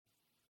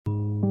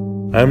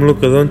I'm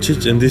Luka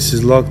Doncic, and this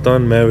is Locked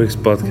On Mavericks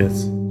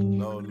podcast.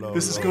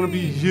 This is gonna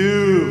be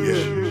huge.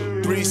 Yeah.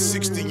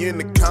 360 in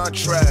the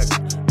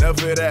contract,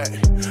 never that.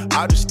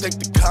 I just take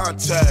the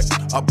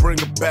contact, I bring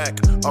it back.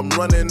 I'm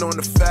running on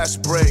the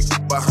fast break,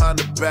 behind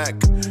the back.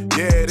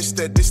 Yeah, this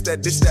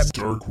that.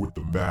 Dirk with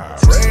the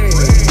Mavs.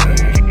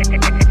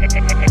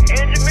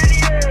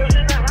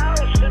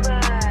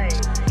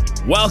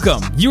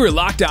 Welcome. You are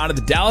locked on to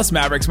the Dallas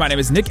Mavericks. My name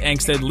is Nick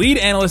Angstead, lead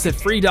analyst at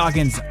Free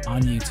Dawkins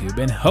on YouTube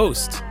and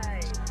host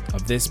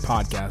of this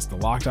podcast, the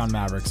Locked On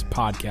Mavericks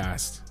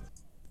podcast.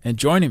 And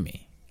joining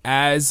me,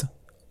 as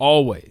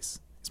always,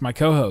 is my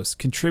co-host,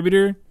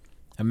 contributor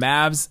at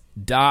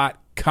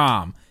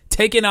Mavs.com,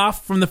 taking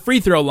off from the free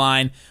throw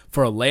line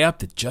for a layup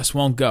that just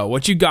won't go.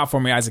 What you got for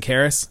me, Isaac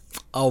Harris?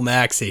 Oh,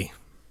 Maxey.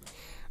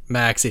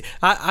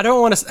 I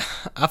don't want to.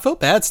 I feel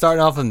bad starting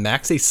off with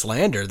Maxey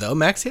slander, though.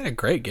 Maxey had a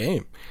great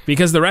game.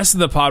 Because the rest of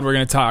the pod, we're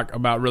going to talk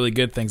about really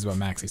good things about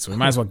Maxey, so we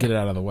might as well get it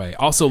out of the way.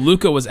 Also,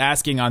 Luka was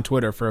asking on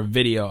Twitter for a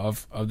video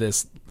of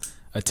this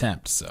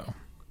attempt, so.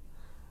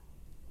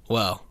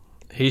 Well,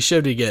 he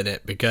should be getting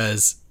it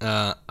because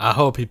I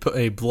hope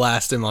he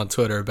blast him on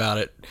Twitter about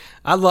it.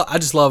 I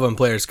just love when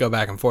players go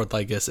back and forth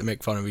like this and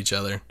make fun of each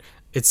other.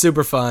 It's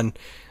super fun.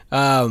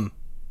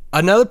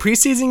 Another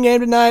preseason game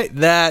tonight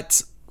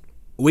that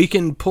we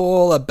can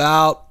pull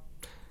about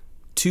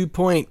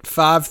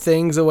 2.5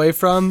 things away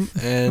from,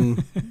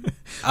 and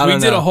we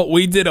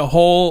did a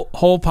whole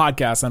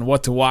podcast on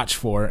what to watch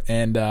for,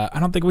 and I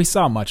don't think we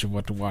saw much of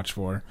what to watch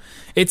for.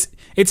 It's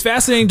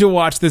fascinating to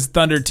watch this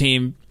Thunder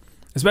team,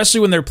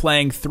 especially when they're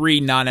playing three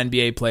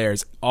non-NBA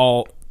players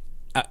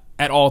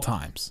at all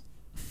times.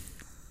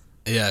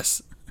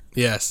 Yes.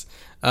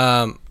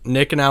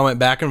 Nick and I went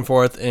back and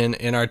forth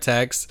in our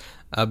texts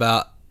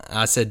about.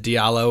 I said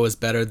Diallo was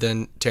better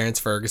than Terrence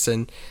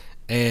Ferguson,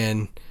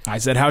 and I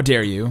said, how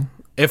dare you?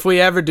 If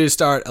we ever do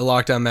start a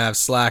Locked On Mavs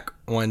Slack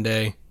one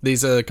day,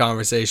 these are the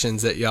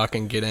conversations that y'all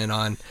can get in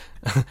on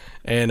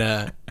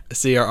and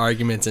see our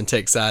arguments and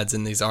take sides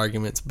in these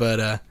arguments.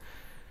 But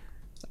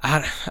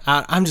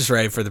I'm just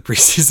ready for the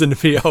preseason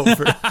to be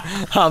over.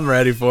 I'm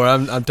ready for it.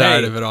 I'm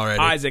tired of it already.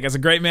 Isaac, as a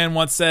great man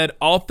once said,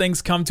 all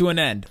things come to an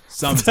end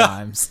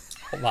sometimes.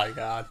 Oh, my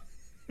God.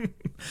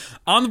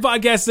 On the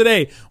podcast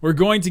today, we're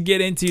going to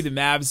get into the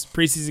Mavs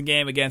preseason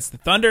game against the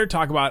Thunder,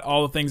 talk about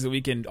all the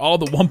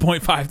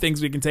 1.5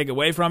 things we can take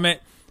away from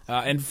it,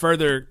 and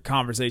further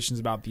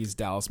conversations about these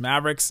Dallas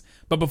Mavericks.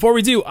 But before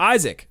we do,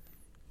 Isaac.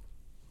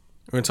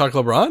 We're going to talk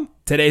LeBron?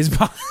 Today's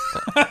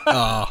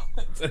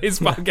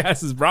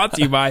podcast is brought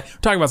to you by, we're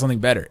talking about something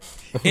better,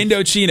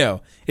 Indochino.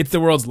 It's the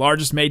world's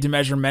largest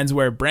made-to-measure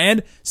menswear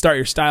brand. Start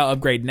your style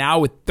upgrade now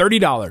with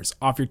 $30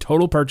 off your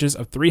total purchase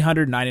of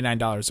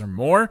 $399 or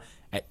more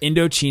at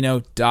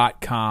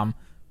Indochino.com.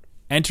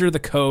 Enter the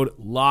code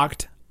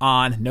LOCKED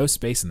ON. No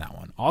space in that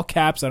one. All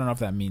caps. I don't know if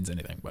that means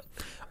anything, but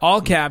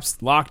all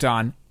caps, locked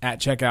on at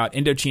checkout,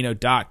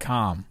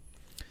 Indochino.com.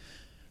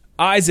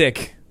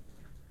 Isaac.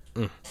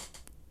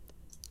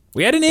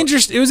 We had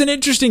it was an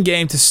interesting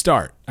game to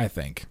start, I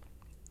think.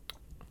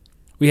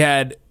 We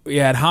had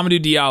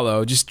Hamidou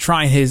Diallo just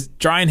trying his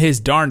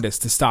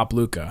darndest to stop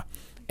Luka.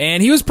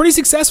 And he was pretty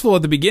successful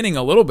at the beginning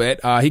a little bit.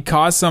 He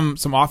caused some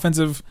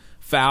offensive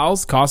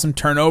fouls, caused some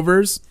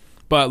turnovers,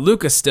 but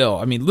Luka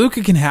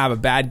can have a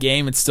bad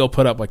game and still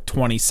put up like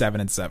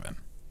 27 and 7.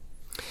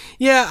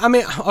 Yeah, I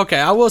mean, okay,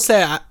 I will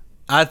say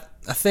I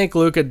think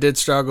Luka did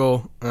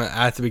struggle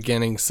at the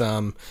beginning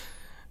some.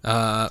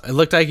 It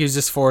looked like he was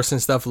just forcing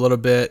stuff a little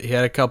bit. He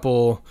had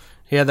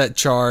that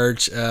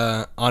charge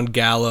on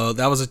Gallo.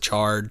 That was a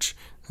charge.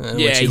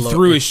 He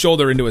threw his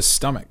shoulder into his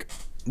stomach.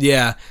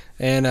 Yeah,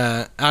 and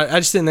I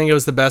just didn't think it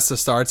was the best of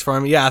starts for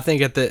him. Yeah, I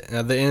think at the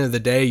end of the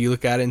day, you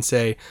look at it and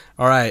say,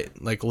 all right,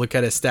 like look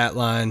at his stat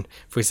line.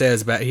 If we say it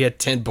was bad, he had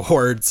 10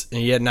 boards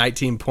and he had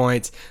 19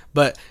 points.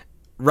 But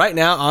right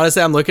now,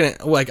 honestly, I'm looking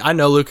at, like, I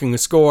know Luka can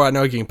score. I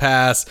know he can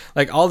pass.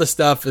 Like, all this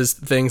stuff is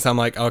things I'm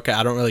like, okay,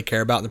 I don't really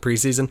care about in the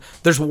preseason.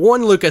 There's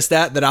one Luka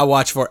stat that I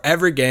watch for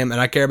every game, and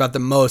I care about the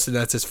most, and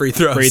that's his free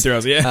throws. Free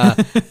throws, yeah.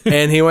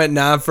 And he went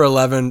 9 for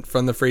 11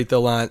 from the free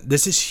throw line.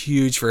 This is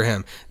huge for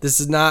him. This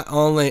is not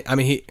only, I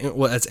mean,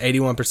 that's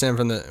 81%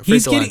 from the free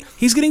throw line.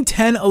 He's getting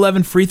 10,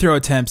 11 free throw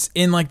attempts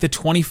in like the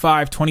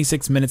 25,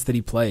 26 minutes that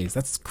he plays.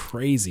 That's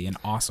crazy and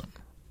awesome.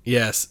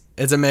 Yes,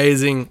 it's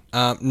amazing.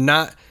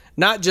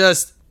 Not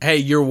just, hey,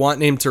 you're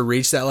wanting him to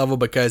reach that level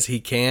because he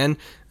can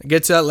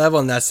get to that level,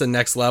 and that's the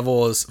next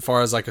level as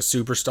far as like a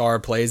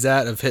superstar plays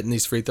at, of hitting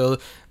these free throws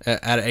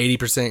at an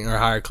 80% or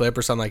higher clip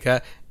or something like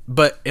that.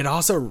 But it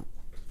also,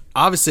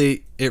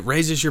 obviously, it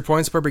raises your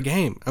points per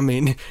game. I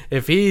mean,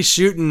 if he's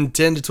shooting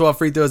 10 to 12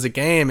 free throws a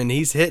game and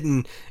he's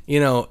hitting,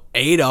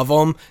 8 of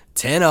them,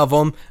 10 of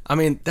them, I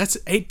mean, that's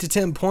 8 to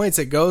 10 points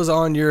that goes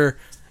on your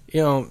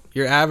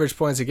average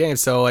points a game.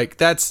 So, like,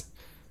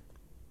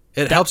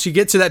 it helps you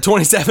get to that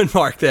 27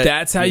 mark.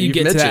 That's how you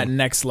get to that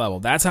next level.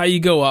 That's how you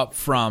go up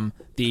from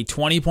the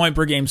 20-point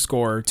per game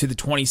score to the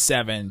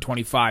 27,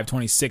 25,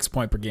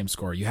 26-point per game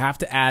score. You have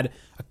to add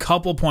a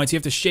couple points. You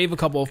have to shave a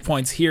couple of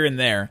points here and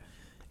there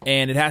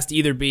and it has to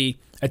either be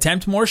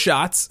attempt more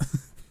shots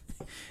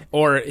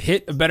or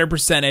hit a better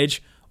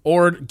percentage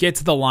or get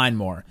to the line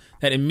more.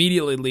 That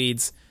immediately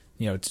leads,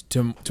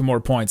 to more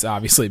points,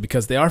 obviously,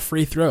 because they are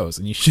free throws,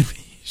 and you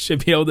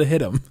should be able to hit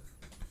them.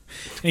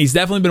 And he's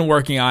definitely been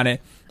working on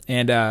it,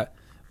 and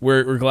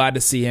we're glad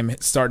to see him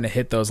starting to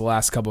hit those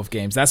last couple of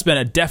games. That's been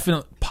a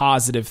definite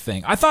positive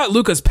thing. I thought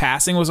Luka's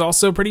passing was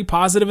also pretty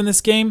positive in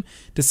this game.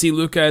 To see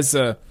Luka as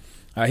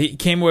he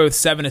came away with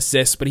 7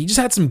 assists, but he just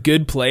had some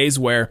good plays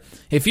where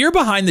if you're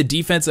behind the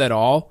defense at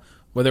all,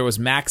 whether it was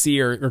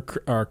Maxey or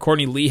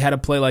Courtney Lee had a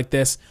play like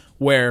this,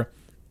 where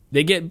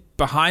they get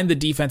behind the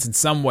defense in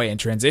some way in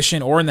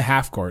transition or in the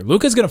half court,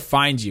 Luka's going to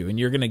find you and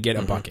you're going to get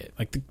a bucket.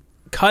 Like the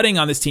cutting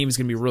on this team is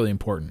going to be really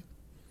important.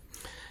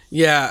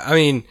 Yeah, I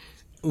mean,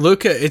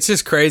 Luka, it's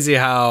just crazy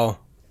how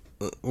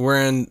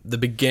we're in the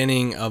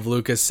beginning of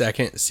Luka's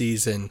second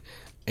season,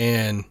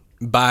 and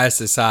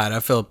bias aside, I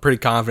feel pretty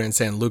confident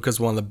saying Luka's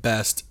one of the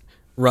best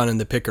running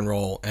the pick and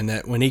roll, and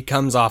that when he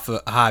comes off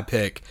a high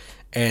pick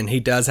and he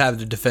does have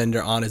the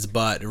defender on his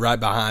butt right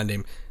behind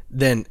him,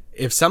 then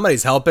if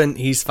somebody's helping,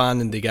 he's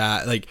finding the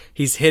guy. Like,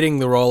 he's hitting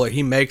the roller.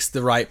 He makes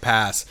the right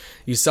pass.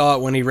 You saw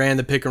it when he ran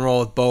the pick and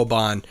roll with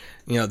Boban,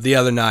 the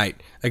other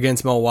night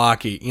against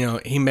Milwaukee.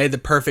 He made the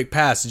perfect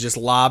pass, just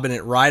lobbing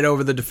it right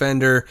over the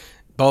defender.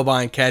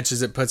 Boban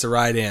catches it, puts it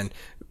right in.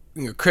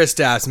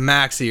 Kristaps,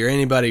 Maxey, or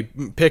anybody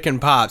picking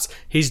pops.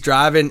 He's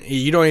driving.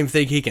 You don't even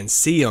think he can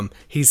see him.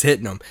 He's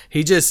hitting them.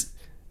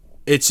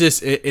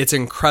 It's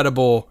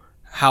incredible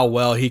how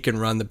well he can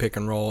run the pick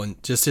and roll,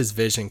 and just his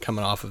vision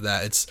coming off of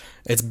that.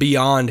 It's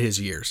beyond his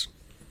years.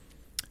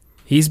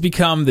 He's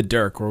become the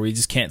Dirk, where we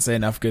just can't say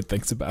enough good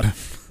things about him.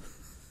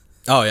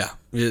 Oh yeah,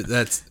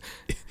 that's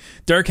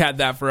Dirk had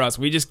that for us.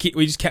 We just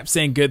kept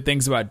saying good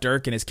things about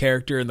Dirk and his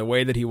character and the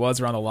way that he was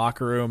around the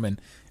locker room,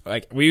 and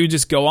like we would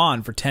just go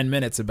on for 10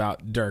 minutes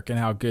about Dirk and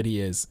how good he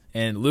is.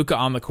 And Luka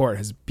on the court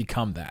has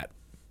become that.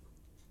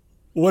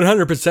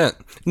 100%.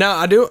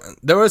 Now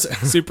there was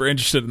super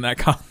interested in that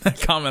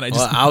comment.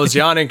 I was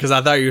yawning because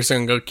I thought you were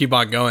going to keep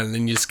on going, and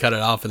then you just cut it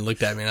off and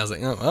looked at me, and I was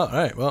like, oh, all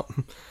right, well,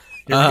 here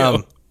we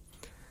go.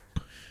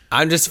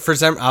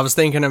 I was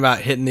thinking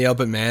about hitting the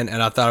open man,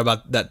 and I thought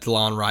about that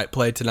DeLon Wright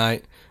play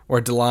tonight,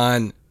 where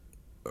DeLon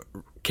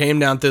came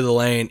down through the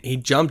lane, he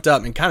jumped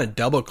up and kind of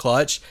double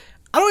clutched.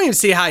 I don't even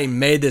see how he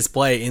made this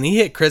play, and he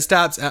hit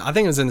Kristaps. I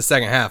think it was in the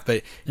second half,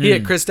 but he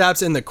hit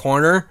Kristaps in the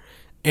corner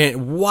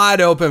and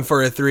wide open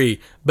for a 3.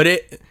 But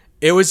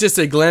it was just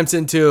a glimpse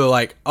into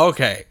like,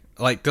 okay,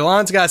 like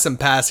DeLon's got some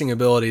passing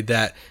ability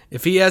that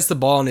if he has the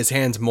ball in his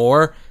hands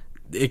more,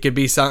 it could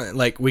be something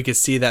like we could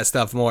see that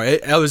stuff more.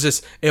 It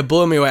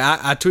blew me away.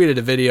 I tweeted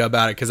a video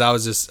about it because I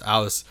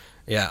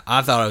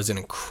thought it was an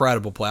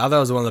incredible play. I thought it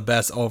was one of the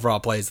best overall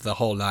plays of the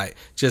whole night.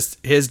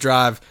 Just his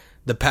drive,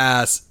 the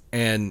pass,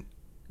 and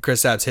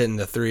Kristaps hitting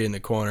the 3 in the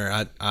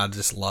corner. I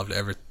just loved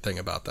everything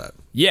about that.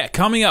 Yeah,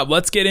 coming up,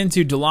 let's get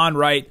into DeLon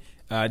Wright.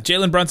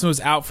 Jalen Brunson was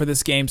out for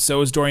this game,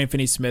 so is Dorian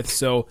Finney-Smith.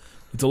 So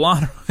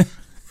DeLon,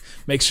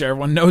 make sure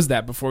everyone knows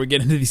that before we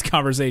get into these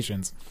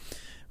conversations.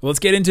 Well, let's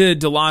get into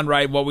DeLon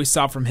Wright, what we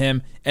saw from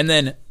him, and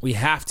then we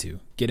have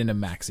to get into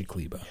Maxi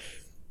Kleber.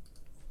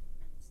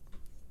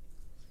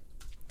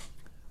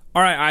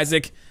 All right,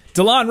 Isaac.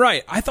 DeLon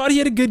Wright, I thought he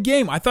had a good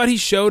game. I thought he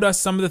showed us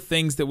some of the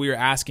things that we were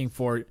asking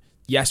for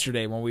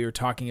yesterday when we were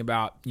talking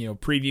about,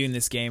 previewing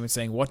this game and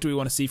saying, what do we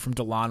want to see from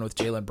DeLon with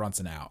Jalen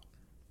Brunson out?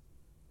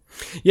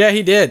 Yeah,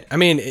 he did. I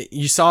mean,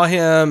 you saw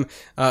him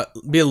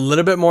be a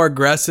little bit more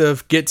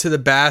aggressive, get to the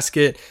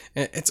basket.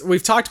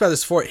 We've talked about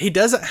this before. He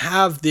doesn't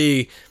have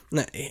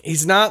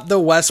he's not the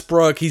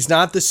Westbrook. He's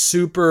not the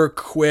super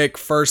quick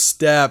first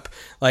step,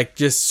 like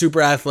just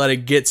super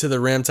athletic, get to the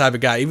rim type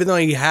of guy. Even though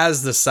he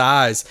has the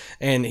size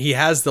and he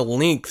has the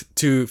length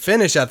to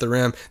finish at the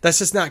rim, that's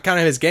just not kind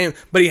of his game.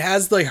 But he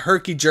has the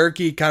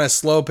herky-jerky kind of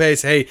slow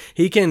pace. Hey,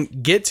 he can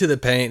get to the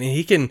paint and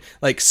he can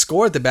like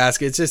score at the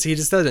basket. It's just he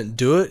just doesn't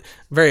do it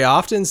very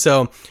often.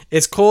 So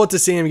it's cool to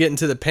see him get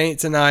into the paint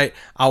tonight.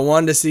 I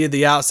wanted to see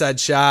the outside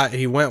shot.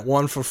 He went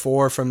 1 for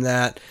 4 from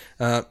that.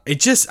 I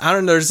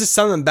don't know. There's just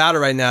something about it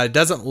right now. It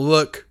doesn't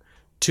look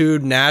too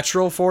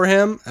natural for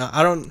him.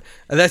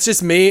 That's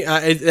just me.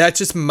 That's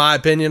just my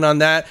opinion on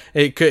that.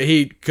 He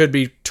could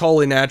be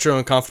totally natural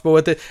and comfortable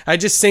with it. It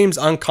just seems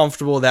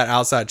uncomfortable, that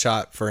outside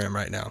shot for him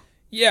right now.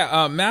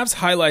 Yeah. Mavs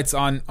Highlights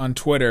on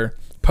Twitter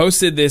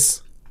posted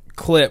this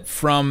clip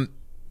from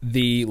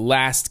the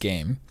last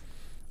game.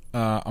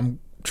 I'm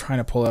trying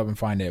to pull it up and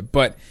find it,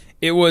 but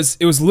it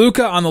was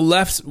Luka on the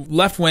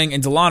left wing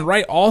and DeLon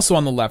Wright also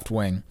on the left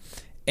wing.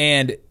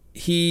 And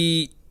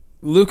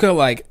Luka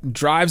like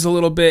drives a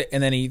little bit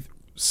and then he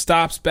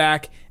stops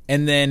back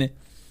and then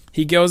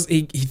he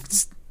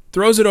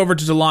throws it over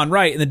to DeLon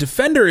Wright, and the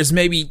defender is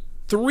maybe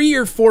 3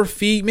 or 4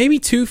 feet, maybe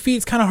 2 feet.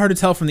 It's kind of hard to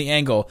tell from the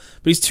angle,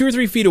 but he's 2 or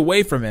 3 feet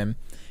away from him.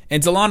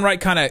 And DeLon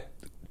Wright kind of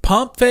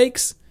pump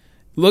fakes,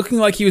 looking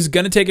like he was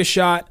going to take a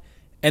shot,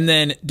 and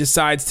then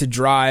decides to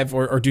drive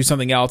or do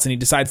something else, and he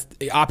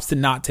opts to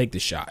not take the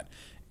shot.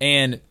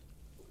 And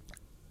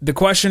the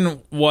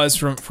question was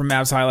from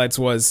Mavs Highlights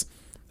was,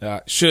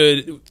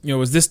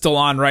 Was this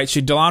DeLon Wright?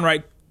 Should DeLon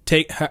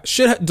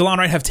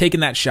Wright have taken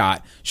that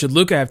shot? Should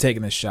Luka have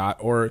taken this shot?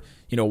 Or,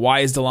 why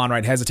is DeLon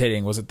Wright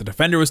hesitating? Was it the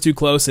defender was too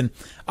close? And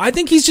I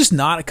think he's just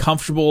not a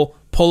comfortable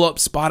pull-up,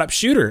 spot-up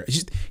shooter.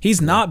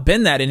 He's not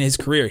been that in his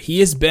career. He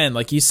has been,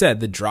 like you said,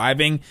 the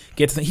driving.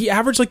 He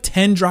averaged like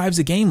 10 drives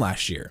a game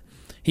last year.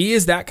 He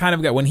is that kind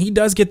of guy. When he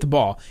does get the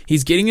ball,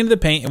 he's getting into the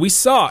paint. And we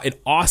saw an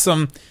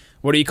awesome,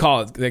 what do you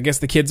call it? I guess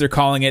the kids are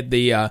calling it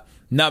the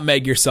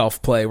nutmeg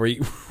yourself play, where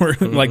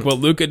like what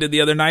Luka did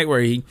the other night,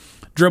 where he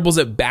dribbles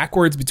it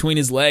backwards between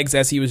his legs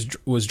as he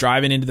was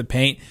driving into the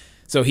paint.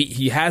 So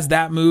he has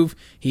that move.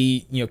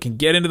 He can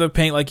get into the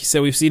paint, like you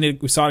said.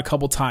 We saw it a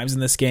couple times in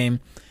this game,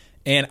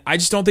 and I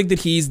just don't think that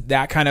he's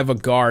that kind of a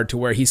guard to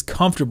where he's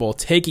comfortable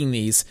taking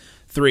these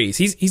threes.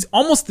 He's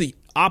almost the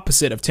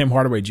opposite of Tim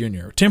Hardaway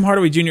Jr. Tim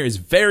Hardaway Jr. is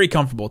very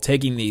comfortable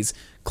taking these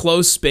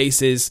close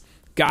spaces,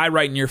 guy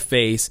right in your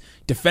face,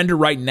 defender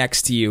right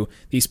next to you,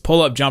 these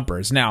pull-up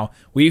jumpers. Now,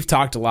 we've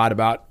talked a lot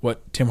about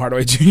what Tim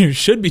Hardaway Jr.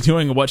 should be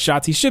doing and what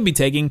shots he should be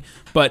taking,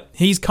 but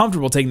he's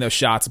comfortable taking those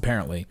shots,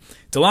 apparently.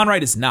 DeLon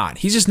Wright is not.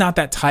 He's just not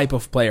that type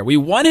of player. We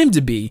want him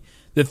to be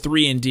the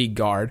 3-and-D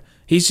guard.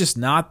 He's just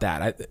not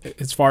that.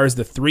 As far as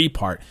the three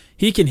part,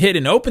 he can hit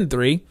an open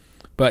three,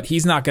 but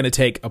he's not going to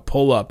take a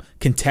pull-up,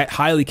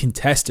 highly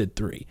contested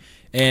three.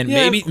 And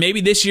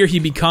maybe this year he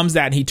becomes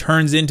that and he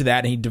turns into that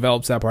and he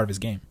develops that part of his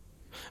game.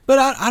 But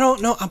I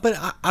don't know. But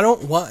I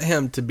don't want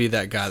him to be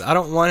that guy. I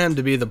don't want him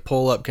to be the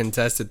pull-up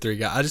contested three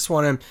guy. I just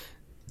want him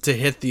to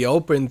hit the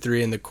open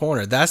three in the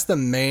corner. That's the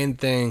main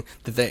thing,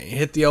 that they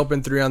hit the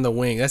open three on the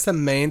wing. That's the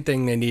main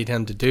thing they need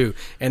him to do.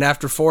 And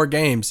after 4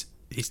 games,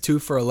 he's 2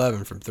 for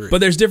 11 from 3. But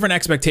there's different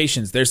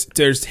expectations.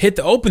 There's hit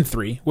the open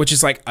three, which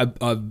is like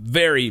a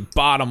very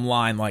bottom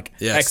line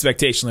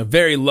expectation, a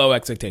very low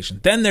expectation.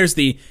 Then there's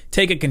the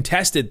take a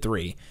contested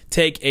three,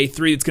 take a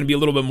three that's going to be a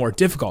little bit more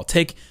difficult.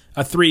 Take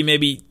a three,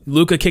 maybe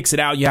Luka kicks it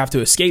out, you have to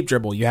escape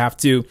dribble, you have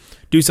to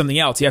do something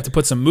else, you have to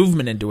put some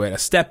movement into it, a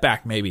step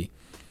back maybe.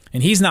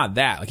 And he's not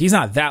that. Like, he's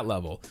not that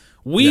level.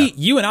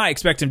 You and I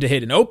expect him to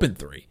hit an open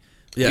three.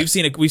 Yeah. We've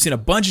seen a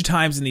bunch of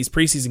times in these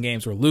preseason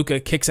games where Luka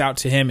kicks out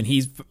to him and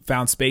he's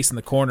found space in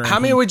the corner. How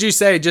many would you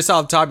say, just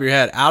off the top of your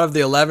head, out of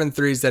the 11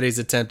 threes that he's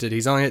attempted,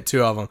 he's only hit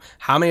 2 of them,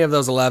 how many of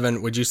those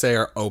 11 would you say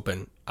are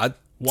open?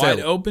 Wide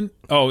open?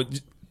 Oh,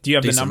 do you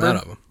have the number?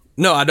 Of them.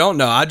 No, I don't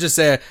know.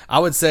 I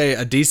would say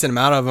a decent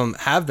amount of them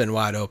have been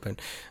wide open,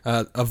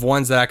 of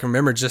ones that I can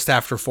remember just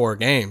after 4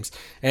 games.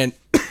 And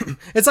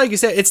it's like you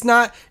said, it's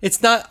not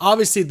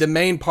obviously the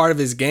main part of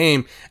his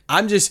game.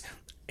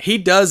 He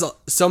does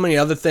so many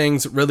other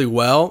things really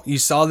well. You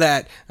saw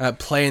that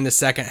play in the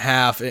second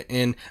half,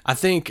 and I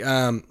think,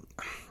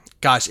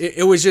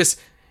 it was just,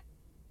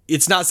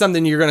 it's not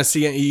something you're going to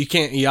see.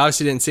 You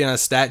obviously didn't see it on a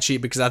stat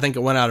sheet because I think it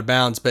went out of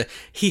bounds, but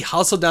he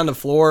hustled down the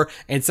floor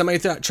and somebody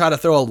tried to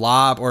throw a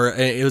lob, or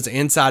it was an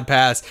inside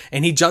pass,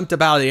 and he jumped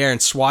up out of the air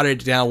and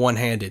swatted it down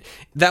one-handed.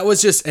 That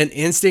was just an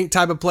instinct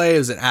type of play. It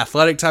was an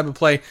athletic type of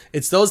play.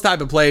 It's those type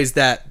of plays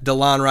that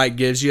DeLon Wright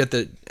gives you at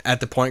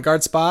the point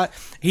guard spot.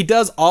 He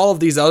does all of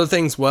these other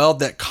things well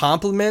that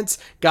complements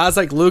guys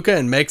like Luka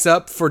and makes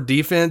up for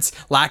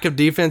lack of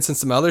defense in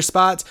some other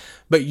spots.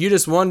 But you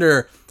just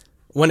wonder,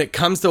 when it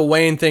comes to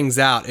weighing things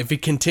out, if he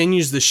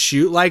continues to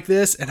shoot like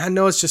this, and I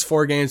know it's just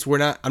 4 games,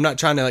 I'm not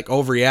trying to like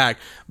overreact,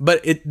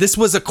 but this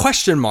was a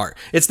question mark.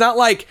 It's not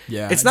like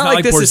it's not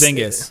like this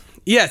Porzingis.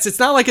 Yes, it's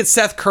not like it's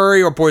Seth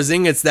Curry or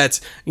Porzingis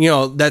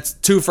that's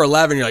 2 for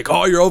 11. You're like,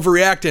 oh, you're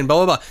overreacting,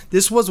 blah, blah, blah.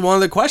 This was one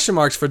of the question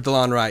marks for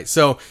DeLon Wright.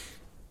 So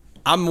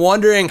I'm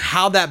wondering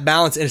how that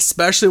balance, and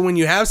especially when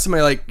you have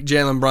somebody like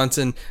Jalen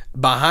Brunson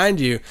behind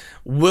you,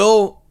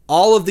 will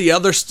all of the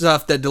other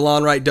stuff that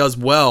DeLon Wright does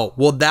well,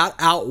 will that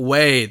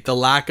outweigh the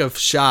lack of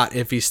shot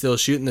if he's still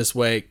shooting this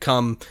way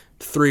come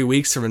 3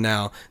 weeks from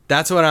now?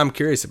 That's what I'm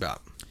curious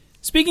about.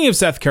 Speaking of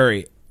Seth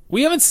Curry,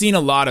 we haven't seen a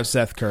lot of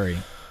Seth Curry.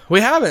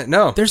 We haven't,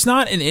 no. There's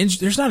not an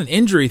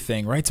injury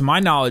thing, right? To my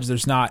knowledge,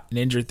 there's not an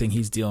injury thing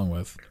he's dealing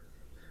with.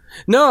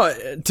 No,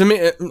 to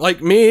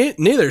me,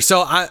 neither.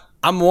 So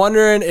I'm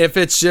wondering if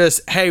it's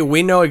just, hey,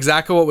 we know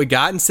exactly what we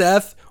got in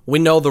Seth. We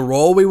know the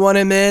role we want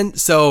him in.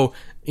 So,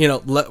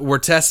 we're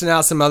testing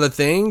out some other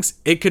things.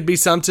 It could be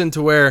something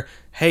to where,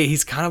 hey,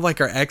 he's kind of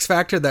like our X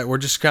factor that we're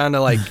just kind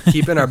of like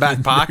keeping our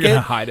back pocket.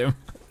 Hide him.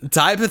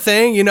 Type of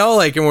thing, and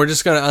we're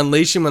just going to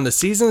unleash him when the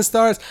season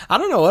starts. I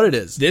don't know what it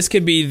is. This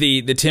could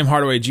be the Tim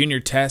Hardaway Jr.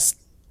 test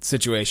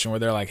situation where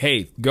they're like,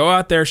 hey, go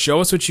out there, show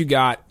us what you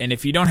got, and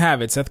if you don't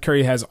have it, Seth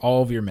Curry has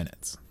all of your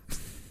minutes.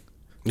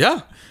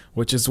 Yeah.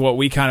 Which is what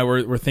we kind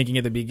of were thinking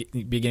at the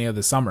beginning of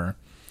the summer.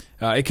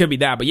 It could be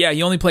that, but yeah,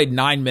 he only played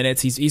 9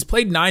 minutes. He's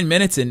played 9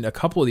 minutes in a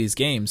couple of these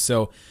games,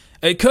 so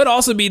it could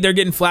also be they're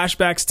getting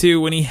flashbacks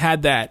to when he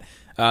had that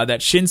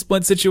shin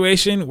splint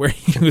situation where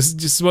he was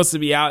just supposed to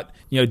be out,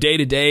 day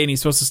to day, and he's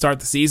supposed to start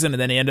the season,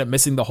 and then he ended up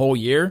missing the whole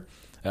year.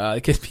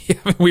 It could be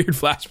having weird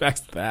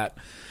flashbacks to that.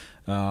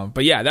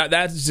 But yeah,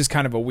 that's just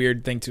kind of a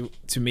weird thing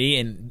to me.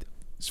 And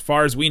as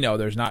far as we know,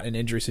 there's not an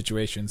injury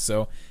situation,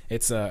 so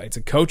it's a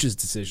coach's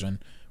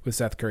decision with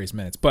Seth Curry's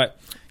minutes. But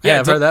yeah,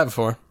 I've heard that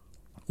before.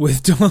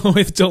 with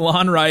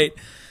DeLon Wright.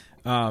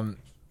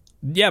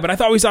 Yeah, but I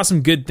thought we saw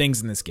some good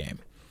things in this game.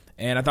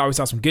 And I thought we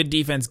saw some good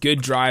defense,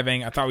 good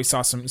driving. I thought we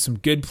saw some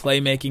good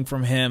playmaking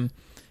from him.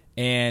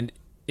 And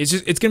it's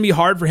going to be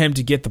hard for him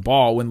to get the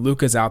ball when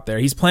Luka's out there.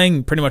 He's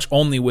playing pretty much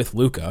only with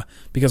Luka,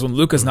 because when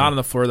Luka's not on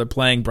the floor, they're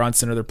playing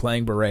Brunson or they're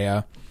playing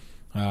Barea.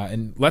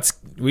 And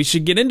we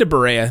should get into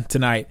Barea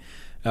tonight.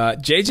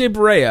 JJ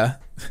Barea,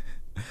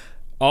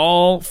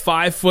 all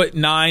 5'9",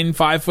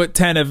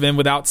 5'10" of him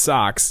without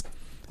socks.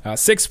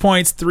 6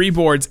 points, 3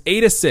 boards,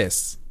 8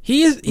 assists.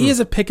 He is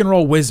a pick and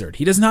roll wizard.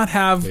 He does not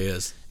have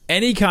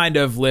any kind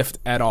of lift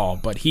at all,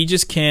 but he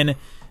just can.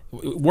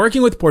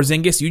 Working with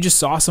Porzingis, you just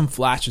saw some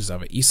flashes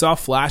of it. You saw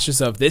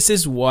flashes of he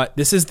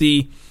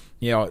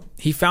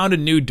found a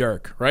new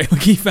Dirk, right?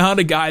 Like, he found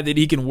a guy that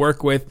he can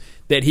work with,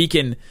 that he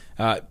can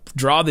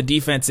draw the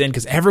defense in,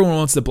 because everyone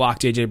wants to block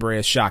JJ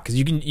Barea's shot, because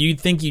you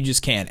think you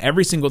just can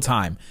every single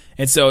time.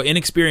 And so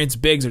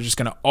inexperienced bigs are just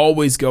going to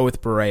always go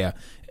with Barea.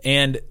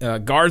 And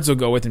guards will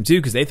go with him too,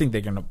 because they think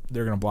they're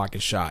gonna block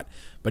his shot.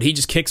 But he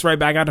just kicks right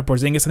back out to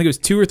Porzingis. I think it was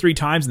 2 or 3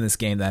 times in this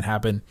game that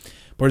happened.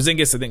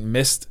 Porzingis, I think,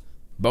 missed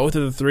both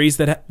of the threes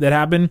that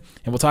happened,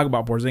 and we'll talk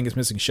about Porzingis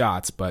missing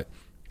shots. But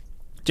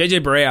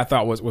JJ Barea, I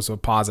thought was a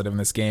positive in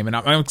this game, and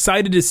I'm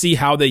excited to see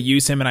how they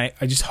use him. And I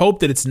just hope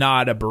that it's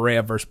not a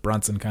Barea versus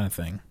Brunson kind of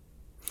thing.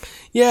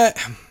 Yeah,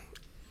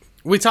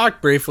 we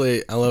talked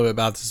briefly a little bit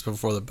about this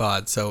before the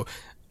pod, so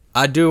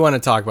I do want to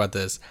talk about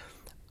this.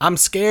 I'm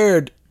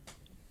scared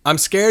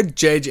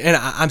JJ, and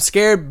I'm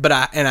scared, but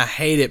I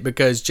hate it,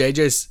 because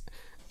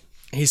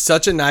he's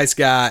such a nice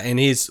guy, and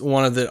he's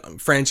one of the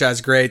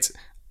franchise greats.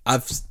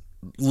 I've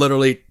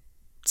literally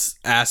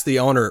asked the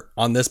owner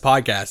on this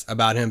podcast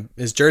about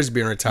his jersey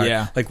being retired.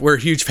 Yeah. Like, we're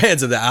huge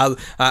fans of that.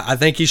 I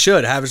think he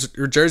should have his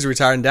jersey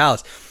retired in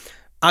Dallas.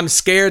 I'm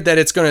scared that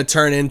it's going to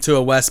turn into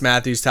a Wes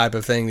Matthews type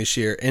of thing this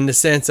year, in the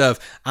sense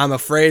of, I'm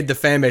afraid the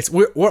fan base,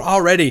 we're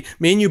already,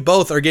 me and you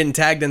both are getting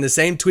tagged in the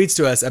same tweets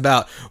to us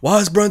about, why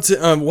is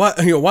Brunson,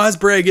 why is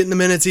Brea getting the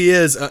minutes he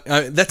is?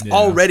 That's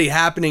already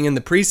happening in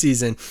the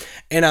preseason.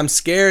 And I'm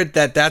scared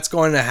that that's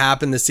going to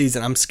happen this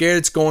season. I'm scared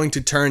it's going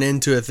to turn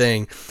into a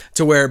thing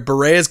to where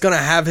Barea is going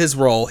to have his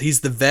role.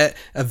 He's a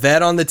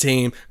vet on the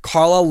team.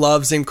 Carlisle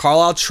loves him.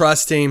 Carlisle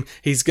trusts him.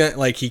 He's going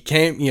to, he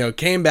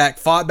came back,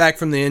 fought back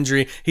from the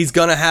injury. He's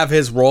going to have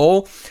his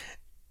role,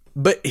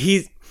 but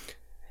his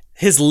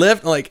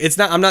lift, it's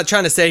not, I'm not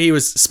trying to say he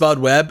was Spud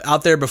Webb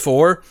out there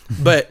before,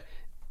 but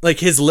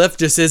his lift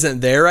just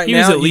isn't there right now. He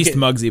was at least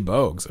Muggsy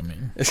Bogues. I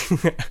mean,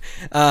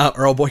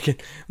 Earl Boykin,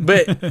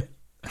 but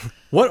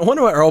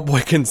wonder what Earl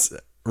Boykin's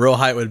real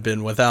height would have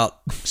been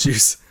without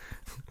shoes,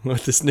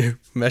 with this new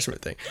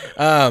measurement thing.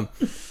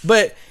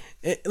 But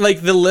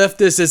the lift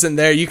just isn't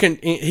there.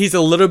 He's a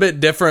little bit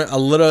different,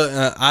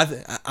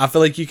 I feel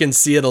like you can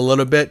see it a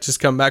little bit just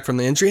come back from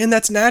the injury, and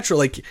that's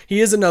natural. He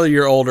is another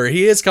year older.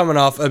 He is coming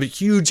off a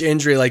huge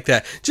injury like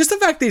that. Just the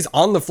fact that he's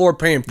on the floor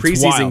playing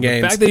preseason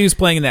games. The fact that he was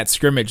playing in that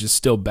scrimmage is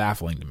still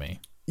baffling to me.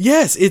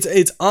 Yes,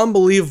 it's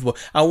unbelievable.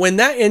 When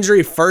that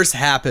injury first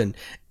happened,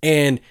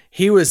 and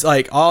he was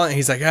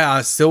he's like,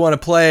 I still want to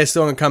play, I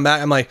still want to come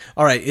back. I'm like,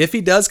 all right, if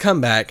he does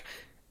come back,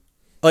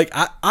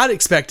 I'd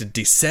expect a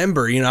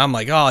December, I'm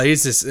like, oh,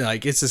 he's just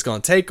it's just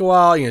going to take a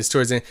while, it's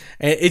towards the end.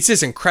 And it's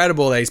just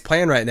incredible that he's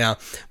playing right now.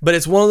 But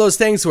it's one of those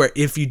things where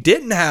if you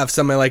didn't have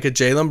somebody like a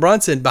Jalen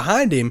Brunson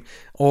behind him,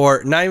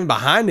 or not even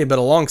behind him, but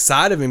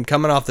alongside of him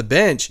coming off the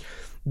bench,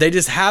 they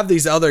just have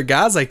these other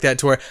guys like that,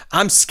 to where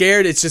I'm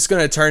scared it's just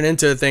going to turn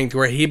into a thing to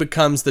where he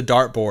becomes the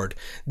dartboard,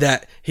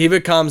 that he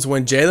becomes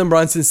when Jalen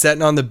Brunson's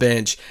sitting on the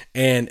bench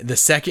and the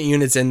second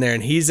unit's in there,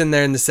 and he's in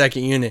there in the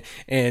second unit,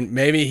 and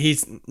maybe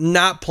he's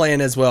not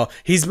playing as well.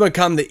 He's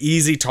become the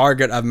easy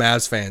target of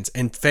Mavs fans,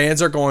 and fans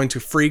are going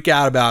to freak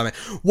out about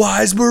him.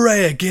 Why is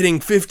Barea getting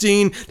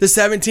 15 to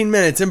 17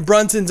 minutes and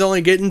Brunson's only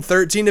getting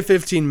 13 to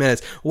 15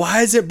 minutes?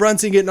 Why is it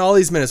Brunson getting all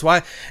these minutes?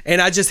 Why?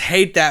 And I just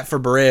hate that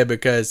for Barea,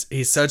 because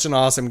he's such an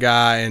awesome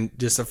guy and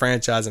just a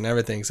franchise and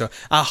everything. So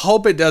I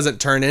hope it doesn't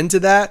turn into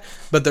that,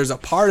 but there's a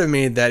part of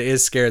me that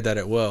is scared that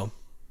it will.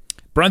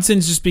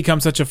 Brunson's just become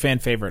such a fan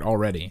favorite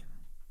already.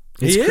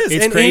 He is,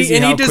 it's and crazy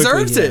he how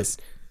deserves quickly it.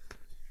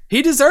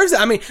 He deserves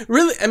it. I mean,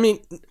 really,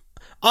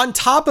 on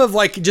top of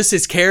just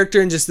his character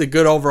and just the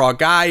good overall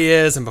guy he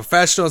is and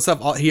professional and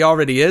stuff he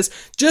already is,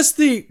 just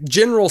the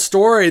general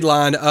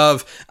storyline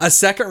of a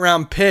second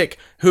round pick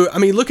who,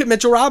 look at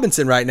Mitchell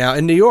Robinson right now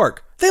in New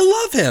York. They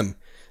love him.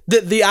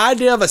 The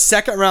idea of a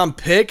second round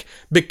pick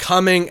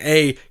becoming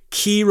a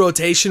key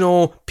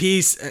rotational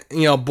piece,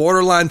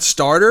 borderline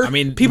starter.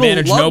 People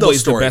Manu Ginobili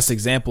is the best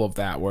example of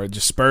that, where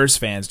just Spurs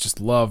fans just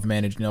love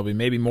Manu Ginobili,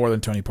 maybe more than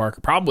Tony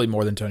Parker, probably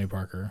more than Tony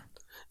Parker.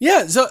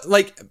 Yeah, so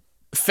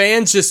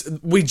fans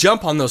we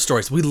jump on those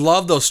stories. We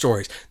love those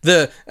stories.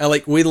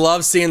 We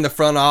love seeing the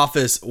front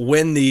office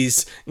win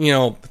these,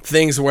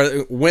 things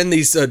where win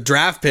these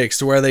draft picks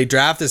to where they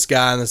draft this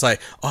guy and it's like,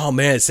 oh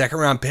man, second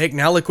round pick.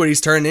 Now look what he's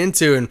turned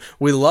into, and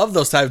we love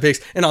those type of picks.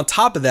 And on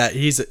top of that,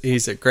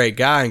 he's a great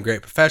guy and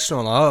great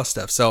professional and all that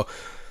stuff. So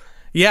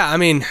yeah,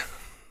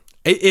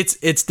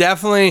 It's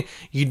definitely,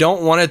 you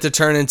don't want it to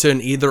turn into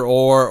an either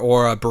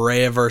or a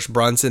Barea versus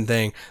Brunson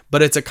thing,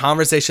 but it's a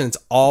conversation that's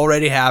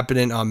already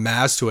happening on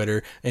Mavs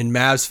Twitter and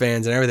Mavs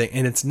fans and everything,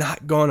 and it's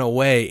not going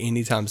away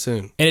anytime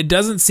soon. And it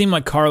doesn't seem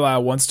like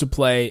Carlisle wants to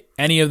play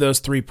any of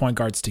those 3-point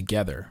guards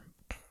together.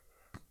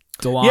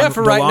 DeLon,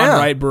 for right now.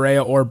 Wright,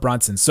 Barea, or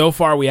Brunson. So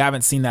far, we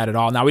haven't seen that at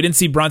all. Now, we didn't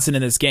see Brunson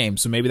in this game,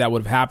 so maybe that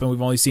would have happened.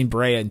 We've only seen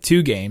Barea in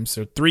 2 games,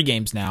 or 3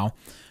 games now,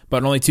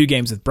 but only 2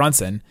 games with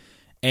Brunson.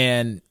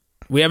 And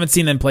we haven't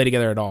seen them play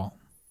together at all.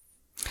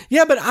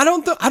 Yeah, but I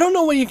don't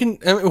know what you can.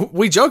 I mean,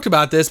 we joked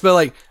about this, but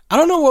like, I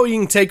don't know what you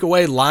can take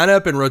away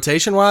lineup and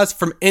rotation wise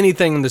from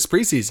anything in this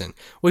preseason.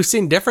 We've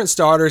seen different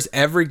starters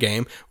every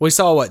game. We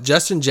saw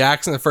Justin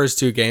Jackson the first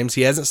 2 games.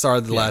 He hasn't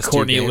started the last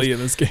 2 games. Courtney Lee in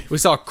this game. We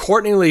saw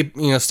Courtney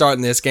Lee, start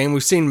in this game.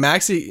 We've seen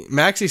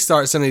Maxey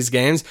start some of these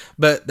games,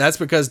 but that's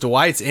because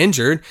Dwight's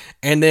injured.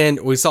 And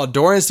then we saw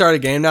Dorian start a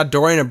game. Now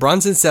Dorian and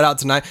Brunson set out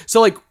tonight.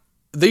 So like,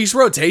 these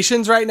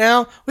rotations right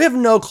now, we have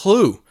no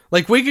clue.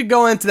 Like, we could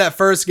go into that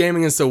first game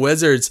against the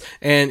Wizards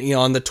and,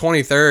 on the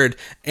 23rd,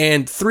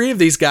 and 3 of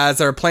these guys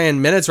that are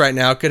playing minutes right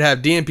now could have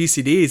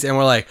DNP-CDs, and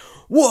we're like,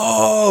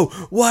 whoa,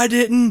 why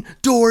didn't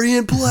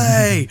Dorian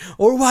play?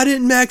 Or why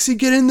didn't Maxey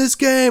get in this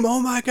game? Oh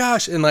my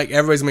gosh. And like,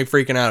 everybody's going to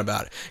be freaking out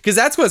about it. Because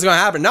that's what's going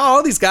to happen. Now,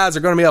 all these guys are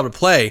going to be able to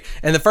play.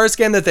 And the first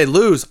game that they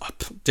lose, oh,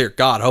 dear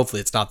God,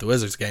 hopefully it's not the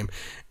Wizards game.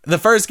 The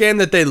first game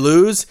that they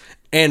lose,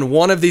 and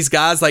one of these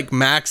guys like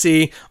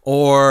Maxey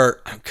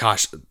or,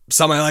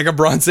 somebody like a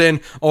Brunson,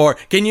 or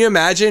can you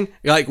imagine?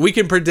 Like, we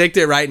can predict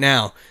it right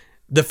now.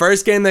 The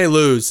first game they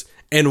lose,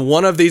 and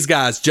one of these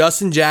guys,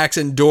 Justin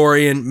Jackson,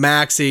 Dorian,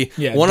 Maxey,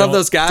 one of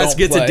those guys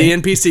gets a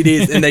DNP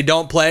CDs and they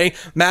don't play.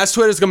 Mavs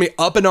Twitter is going to be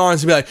up in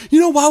arms and be like, you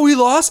know why we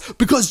lost?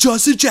 Because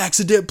Justin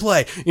Jackson didn't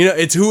play.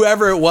 It's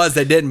whoever it was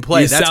that didn't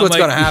play. That's what's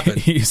going to happen.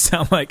 You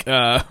sound like,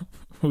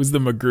 who's the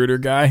Magruder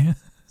guy?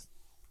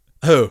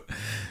 Who?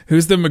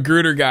 Who's the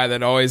Magruder guy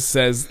that always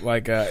says,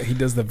 like, he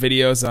does the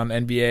videos on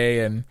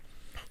NBA and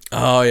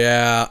oh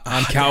yeah,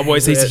 on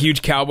Cowboys. He's a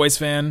huge Cowboys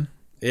fan.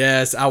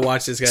 Yes, I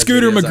watched this guy.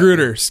 Scooter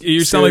Magruder.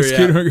 You sound like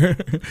Scooter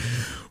Magruder.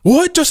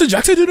 What? Justin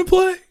Jackson didn't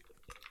play?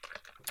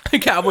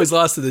 Cowboys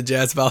lost to the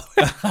Jets.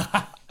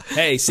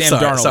 Hey, Sam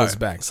Darnold was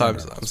back.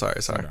 I'm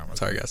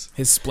sorry, guys.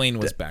 His spleen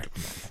was back.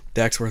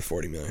 Dak's worth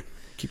 $40 million.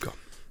 Keep going.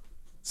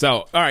 So,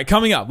 all right,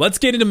 coming up, let's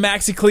get into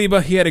Maxi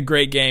Kleber. He had a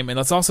great game, and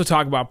let's also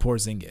talk about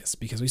Porzingis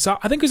because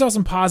I think we saw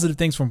some positive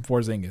things from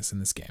Porzingis in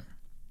this game.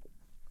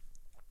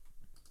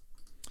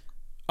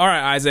 All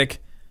right, Isaac.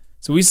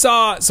 So we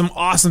saw some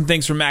awesome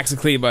things from Maxi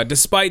Kleber,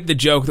 despite the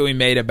joke that we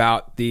made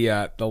about the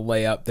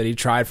layup that he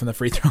tried from the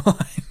free throw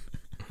line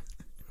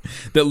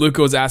that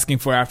Luka was asking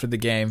for after the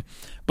game.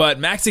 But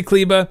Maxi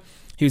Kleber,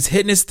 he was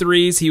hitting his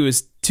threes. He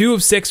was 2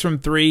 of 6 from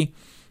 3.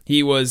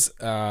 He was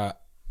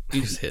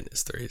hitting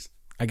his threes.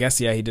 I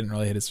guess, yeah, he didn't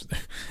really hit his...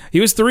 He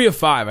was 3 of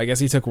 5. I guess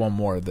he took one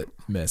more that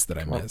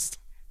I missed.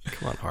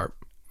 Come on, Harp.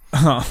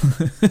 Oh.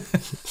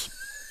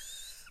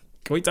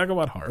 Can we talk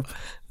about Harp?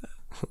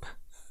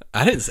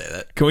 I didn't say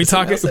that. Can we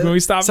stop and talk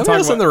about... Somebody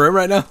else in the room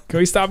right now? Can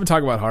we stop and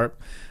talk about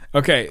Harp?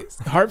 Okay,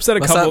 Harp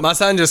said my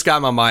son just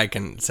got my mic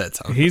and said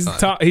something. He's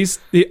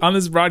on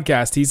this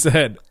broadcast, he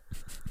said...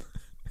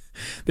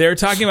 They were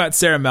talking about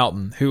Sarah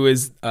Melton, who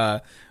was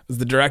the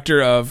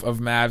director of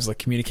Mavs, like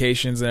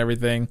communications and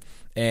everything.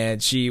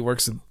 And she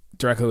works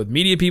directly with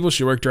media people.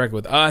 She worked directly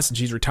with us, and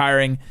she's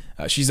retiring.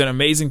 She's an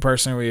amazing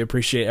person. We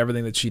appreciate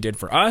everything that she did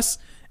for us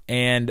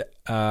and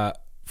for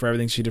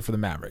everything she did for the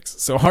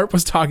Mavericks. So Harp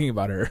was talking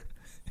about her,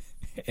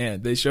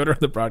 and they showed her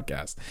the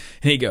broadcast.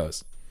 And he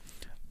goes,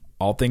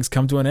 all things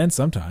come to an end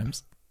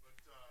sometimes.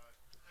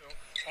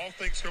 All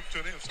things come to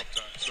an end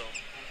sometimes. So,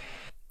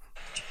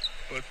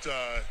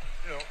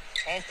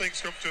 all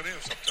things come to an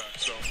end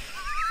sometimes. So.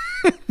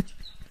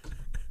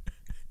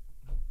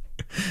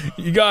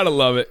 You gotta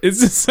love it. It's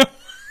just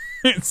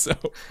it's so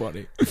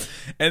funny.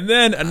 And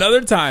then another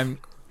time,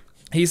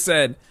 he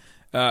said,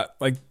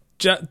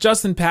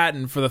 Justin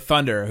Patton for the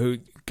Thunder, who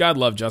God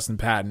love Justin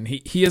Patton.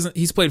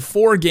 He's played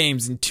 4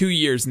 games in 2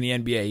 years in the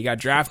NBA. He got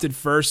drafted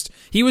first.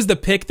 He was the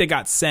pick that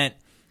got sent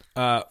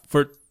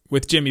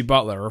with Jimmy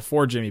Butler or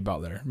for Jimmy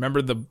Butler.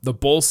 Remember the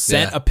Bulls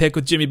sent a pick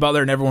with Jimmy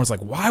Butler, and everyone was like,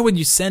 "Why would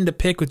you send a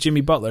pick with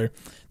Jimmy Butler?"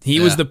 He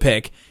was the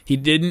pick. He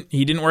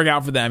didn't work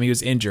out for them. He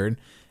was injured.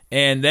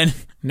 And then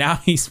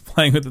now he's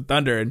playing with the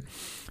Thunder, and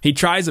he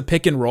tries a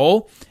pick and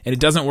roll, and it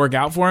doesn't work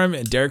out for him.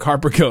 And Derek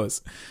Harper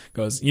goes,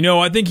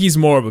 I think he's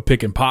more of a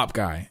pick and pop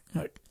guy.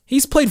 Like,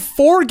 he's played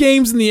 4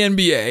 games in the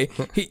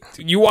NBA.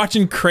 You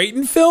watching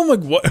Creighton film? Like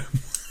what?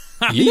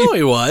 You know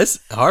he was.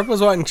 Harp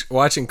was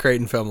watching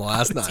Creighton film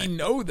last night. How does he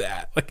know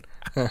that? Like,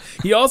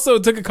 he also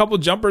took a couple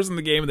jumpers in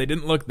the game, and they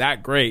didn't look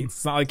that great.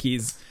 It's not like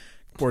he's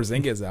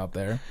Porzingis out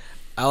there.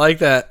 I like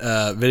that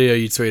video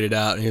you tweeted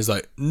out, and he was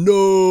like, "No."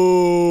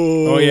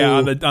 Oh yeah,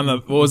 on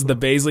the what was it, the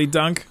Baisley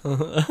dunk?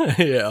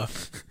 Yeah,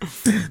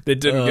 that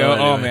didn't go. Anyway.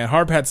 Oh man,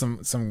 Harp had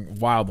some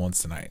wild ones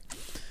tonight.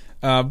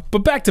 But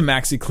back to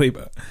Maxi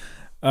Kleber.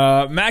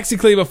 Maxi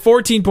Kleber,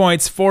 14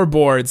 points, 4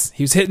 boards.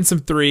 He was hitting some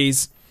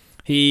threes.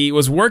 He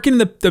was working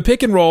the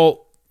pick and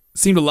roll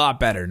seemed a lot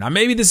better. Now,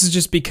 maybe this is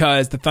just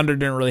because the Thunder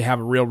didn't really have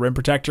a real rim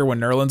protector when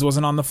Nerlens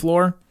wasn't on the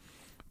floor.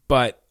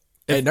 But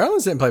Hey,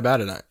 Nerlens didn't play bad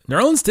tonight.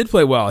 Nerlens did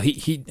play well.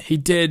 He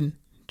did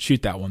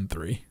shoot that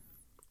 1-3.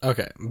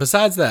 Okay.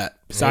 Besides that,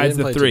 Besides he didn't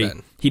the play too three,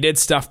 bad. he did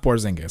stuff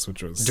Porzingis,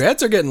 which was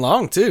Dreads are getting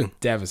long too.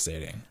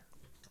 devastating.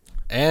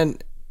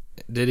 And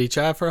did he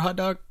try for a hot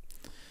dog?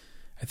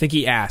 I think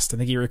he asked. I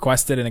think he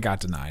requested, and it got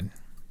denied.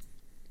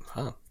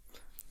 Huh.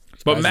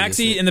 But Surprised he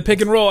Maxey didn't. in the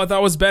pick and roll, I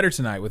thought was better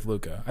tonight with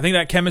Luka. I think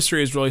that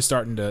chemistry is really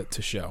starting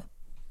to show.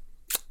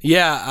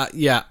 Yeah.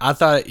 I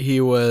thought he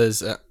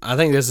was. I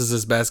think this is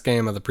his best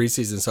game of the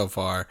preseason so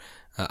far.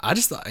 I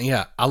just thought,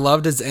 I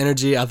loved his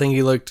energy. I think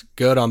he looked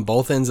good on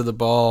both ends of the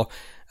ball.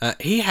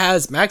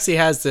 Maxey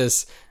has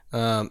this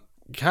kind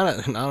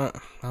of, I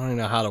don't even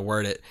know how to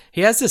word it.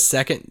 He has this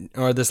second,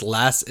 or this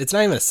last, it's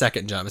not even a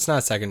second jump. It's not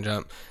a second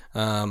jump.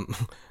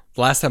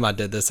 Last time I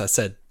did this, I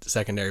said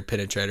secondary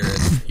penetrator,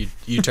 and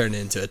you turned it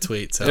into a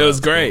tweet. So It was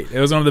great.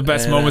 It was one of the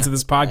best moments of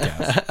this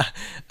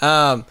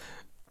podcast.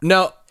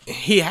 No,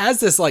 he has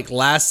this like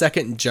last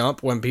second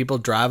jump when people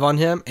drive on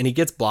him, and he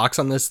gets blocks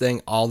on this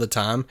thing all the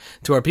time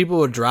to where people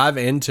will drive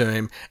into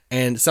him,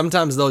 and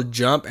sometimes they'll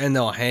jump and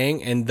they'll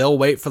hang and they'll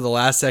wait for the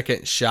last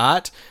second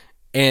shot,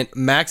 and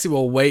Maxey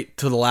will wait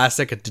till the last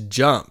second to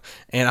jump.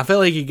 And I feel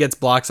like he gets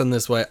blocks on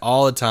this way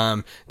all the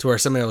time to where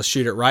somebody will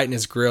shoot it right in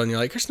his grill, and you're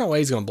like, there's no way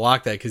he's going to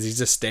block that because he's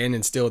just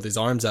standing still with his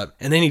arms up.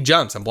 And then he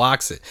jumps and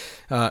blocks it.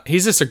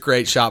 He's just a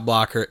great shot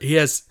blocker.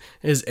 His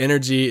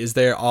energy is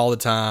there all the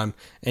time.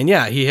 And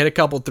yeah, he hit a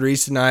couple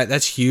threes tonight.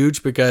 That's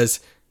huge because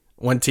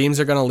when teams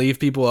are going to leave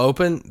people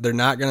open, they're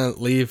not going to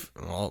leave.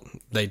 Well,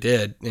 they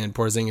did, and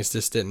Porzingis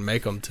just didn't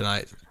make them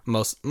tonight.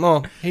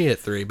 He hit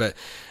three, but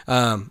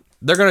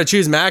they're going to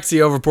choose Maxey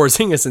over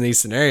Porzingis in these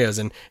scenarios,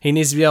 and he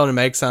needs to be able to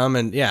make some.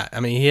 And yeah, I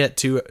mean, he hit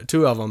two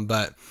of them,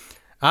 but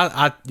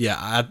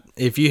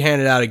if you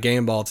handed out a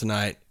game ball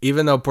tonight,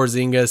 even though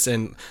Porzingis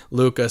and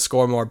Luka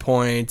score more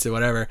points or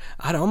whatever,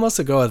 I'd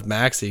almost go with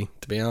Maxey,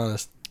 to be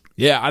honest.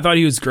 Yeah, I thought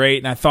he was great,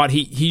 and I thought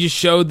he just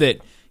showed that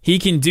he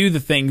can do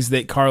the things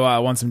that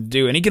Carlisle wants him to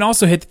do, and he can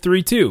also hit the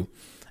three too,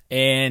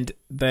 and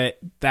that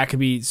could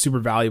be super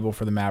valuable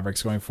for the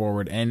Mavericks going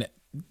forward. And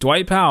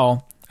Dwight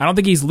Powell, I don't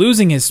think he's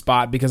losing his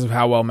spot because of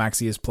how well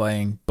Maxey is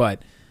playing,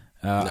 but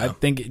I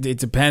think it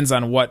depends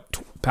on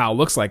what Powell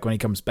looks like when he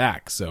comes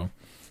back. So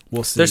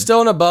we'll see. There's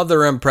still an above the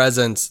rim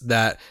presence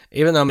that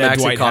even though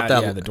Maxey caught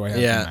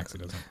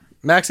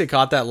Maxey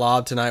caught that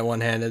lob tonight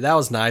one-handed. That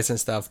was nice and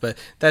stuff, but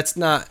that's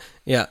not.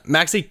 Yeah,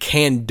 Maxey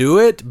can do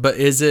it, but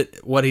is it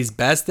what he's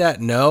best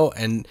at? No,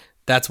 and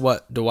that's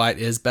what Dwight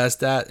is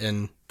best at,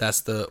 and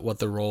that's what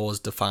the role is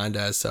defined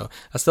as. So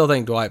I still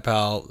think Dwight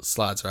Powell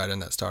slides right in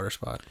that starter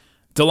spot.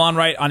 DeLon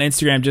Wright on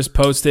Instagram just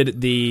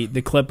posted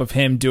the clip of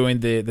him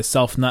doing the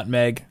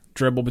self-nutmeg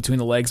dribble between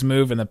the legs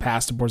move and the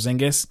pass to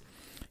Porzingis.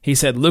 He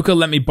said, "Luka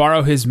let me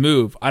borrow his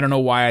move. I don't know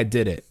why I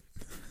did it."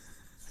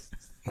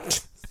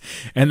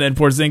 And then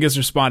Porzingis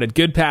responded,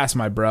 "Good pass,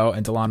 my bro."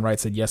 And DeLon Wright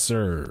said, "Yes,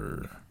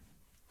 sir,"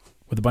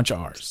 with a bunch of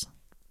R's.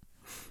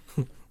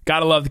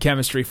 Gotta love the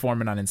chemistry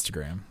forming on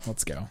Instagram.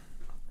 Let's go.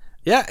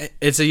 Yeah,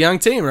 it's a young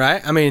team,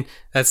 right? I mean,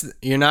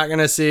 you're not going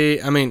to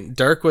see. I mean,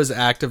 Dirk was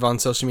active on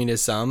social media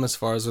some as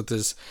far as with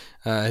his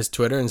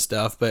Twitter and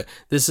stuff, but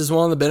this is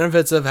one of the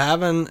benefits of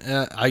having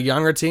a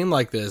younger team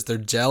like this. They're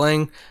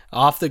gelling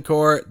off the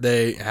court.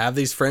 They have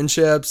these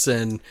friendships,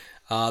 and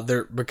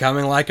they're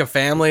becoming like a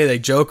family. They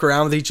joke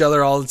around with each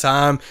other all the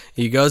time.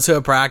 You go to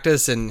a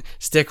practice and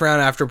stick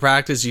around after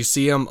practice. You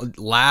see them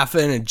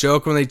laughing and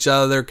joking with each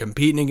other,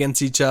 competing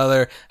against each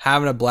other,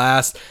 having a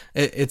blast.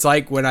 It's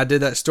like when I did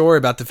that story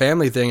about the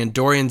family thing, and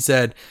Dorian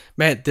said,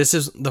 "Man, this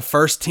is the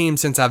first team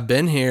since I've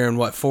been here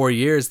in 4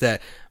 years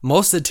that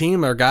most of the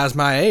team are guys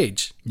my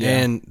age." Yeah.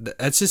 And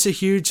that's just a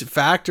huge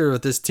factor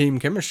with this team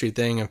chemistry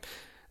thing.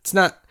 It's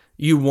not,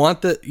 you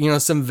want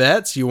some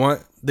vets, you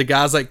want the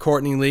guys like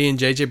Courtney Lee and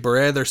JJ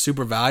Barea, they're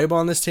super valuable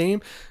on this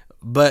team,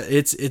 but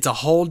it's a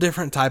whole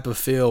different type of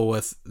feel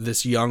with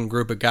this young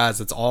group of guys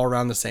that's all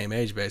around the same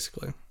age,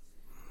 basically.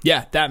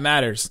 Yeah, that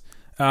matters.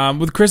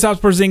 With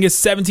Kristaps Porzingis,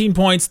 17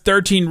 points,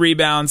 13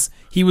 rebounds.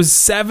 He was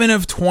 7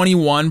 of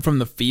 21 from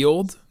the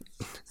field.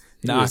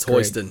 He was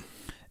hoisting.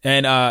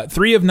 And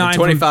 3 of 9 in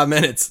 25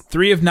 minutes.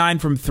 3 of 9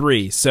 from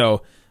 3.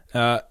 So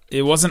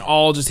it wasn't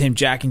all just him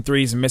jacking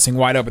threes and missing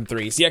wide open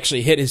threes. He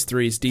actually hit his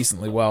threes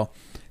decently well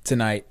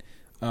tonight.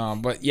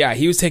 But yeah,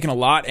 he was taking a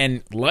lot.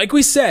 And like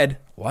we said,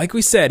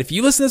 if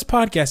you listen to this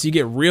podcast, you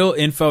get real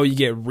info, you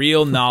get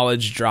real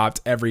knowledge dropped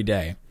every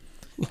day.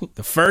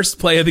 The first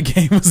play of the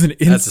game was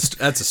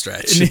that's a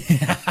stretch.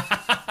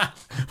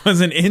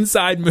 Was an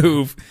inside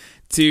move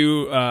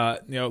to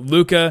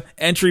Luka,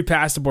 entry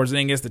pass to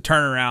Porzingis, the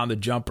turnaround, the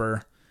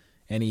jumper,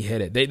 and he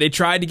hit it. They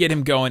tried to get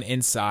him going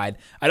inside.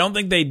 I don't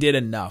think they did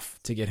enough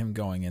to get him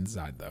going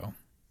inside, though.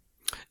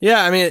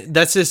 Yeah, I mean,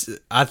 that's just,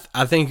 I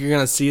think you're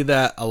going to see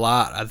that a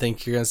lot. I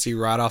think you're going to see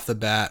right off the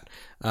bat.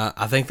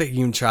 I think that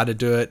you can try to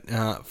do it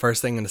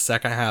first thing in the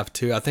second half,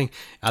 too. I think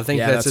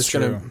that's just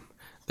going to,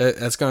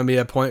 That's going to be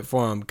a point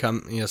for him.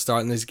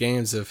 Starting these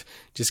games of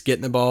just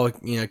getting the ball.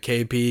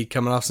 KP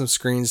coming off some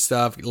screen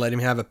stuff. Let him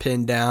have a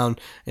pin down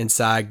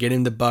inside. Get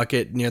him the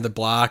bucket near the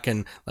block,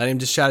 and let him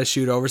just try to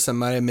shoot over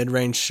somebody. A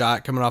mid-range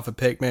shot coming off a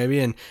pick maybe.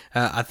 And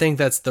I think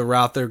that's the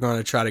route they're going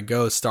to try to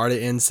go. Start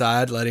it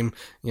inside. Let him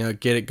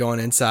get it going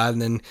inside,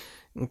 and then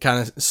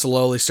kind of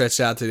slowly stretch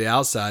it out to the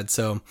outside.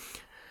 So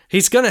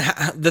he's going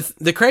to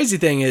the crazy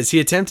thing is he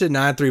attempted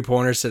 9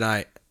 3-pointers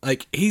tonight.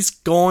 Like, he's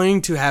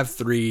going to have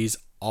threes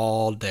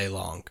all day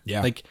long.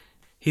 Yeah. Like,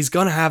 he's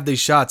going to have these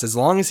shots. As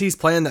long as he's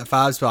playing that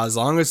 5 spot, as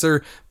long as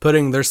they're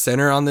putting their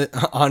center on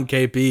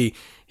KP,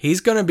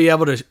 he's going to be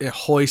able to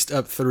hoist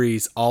up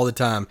threes all the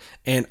time.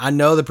 And I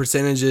know the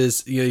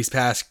percentages, these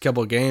past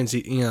couple of games,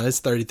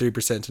 it's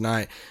 33%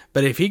 tonight.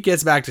 But if he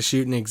gets back to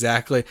shooting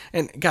exactly,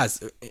 and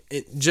guys,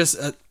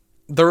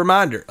 the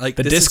reminder, like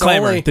the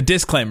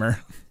disclaimer.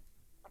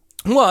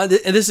 Well,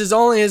 this is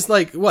only his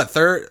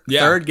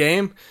third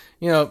game,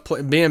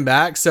 being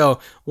back. So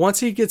once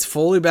he gets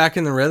fully back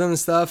in the rhythm and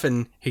stuff,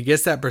 and he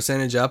gets that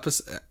percentage up,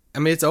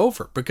 it's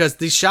over, because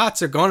these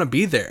shots are going to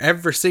be there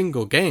every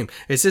single game.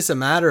 It's just a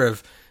matter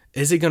of,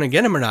 is he going to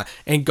get them or not?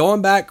 And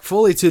going back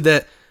fully to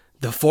the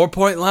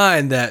 4-point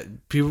line that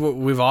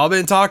we've all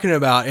been talking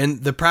about,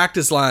 and the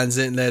practice lines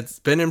that's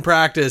been in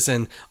practice,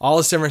 and all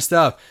this different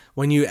stuff.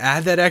 When you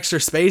add that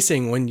extra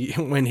spacing, when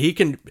he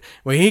can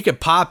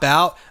pop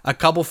out a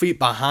couple feet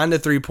behind the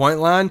 3-point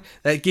line,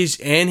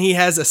 and he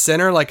has a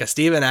center like a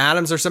Steven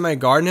Adams or somebody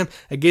guarding him,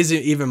 it gives you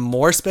even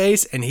more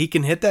space, and he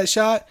can hit that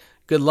shot.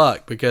 Good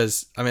luck,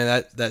 because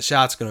that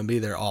shot's going to be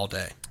there all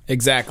day.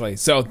 Exactly.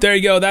 So there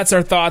you go. That's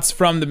our thoughts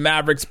from the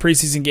Mavericks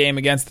preseason game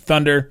against the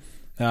Thunder.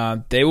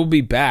 They will be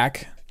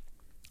back,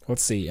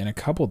 let's see, in a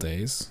couple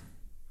days.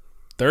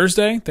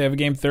 Thursday. They have a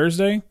game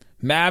Thursday.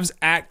 Mavs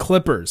at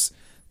Clippers.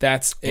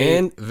 That's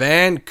in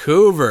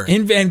Vancouver.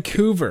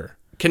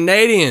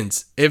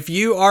 Canadians, if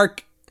you are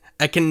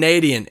a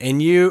Canadian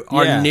and you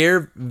are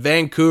near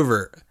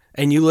Vancouver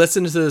and you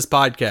listen to this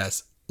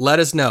podcast, let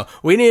us know.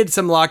 We need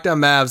some Locked On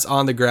Mavs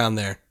on the ground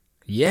there.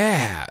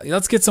 Yeah.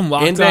 Let's get some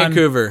Locked On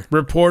Vancouver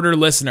reporter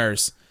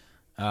listeners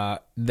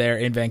there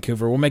in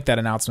Vancouver. We'll make that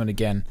announcement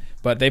again.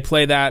 But they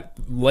play that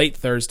late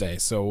Thursday,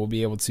 so we'll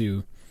be able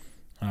to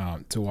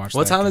watch that.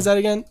 What time is that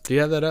again? Do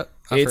you have that up?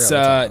 It's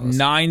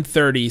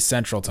 9:30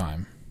 Central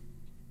Time.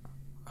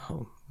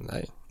 Oh,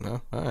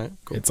 no. All right,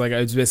 cool. It's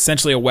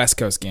essentially a West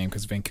Coast game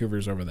because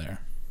Vancouver's over there.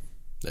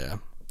 Yeah.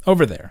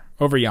 Over there.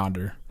 Over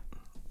yonder.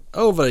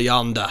 Over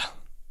yonder.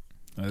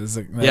 That is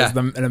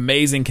an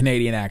amazing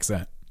Canadian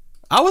accent.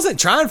 I wasn't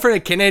trying for a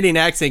Canadian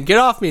accent. Get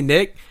off me,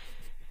 Nick.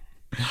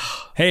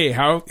 Hey,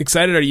 how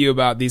excited are you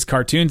about these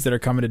cartoons that are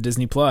coming to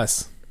Disney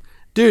Plus?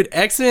 Dude,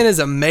 X-Men is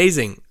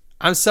amazing.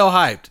 I'm so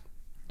hyped.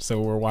 So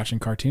we're watching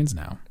cartoons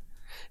now.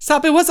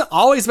 Stop. It wasn't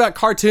always about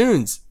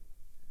cartoons.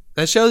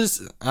 That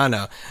shows, I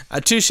know.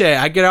 Touche,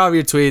 I get all of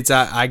your tweets.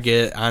 I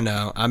get it. I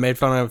know. I made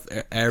fun of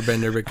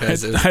Airbender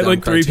because it was I had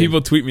like 3 cartoon.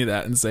 people tweet me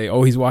that and say,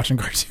 oh, he's watching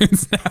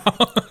cartoons now.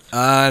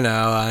 I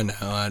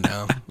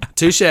know.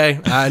 Touche, I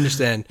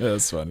understand.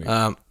 That's funny.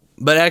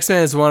 But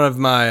X-Men is one of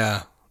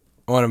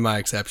my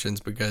exceptions,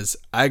 because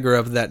I grew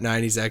up with that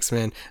 90s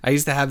X-Men. I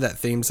used to have that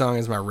theme song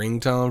as my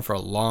ringtone for a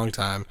long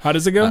time. How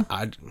does it go?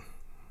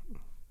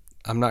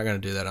 I'm not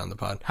going to do that on the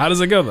pod. How does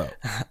it go, though?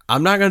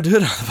 I'm not going to do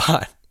it on the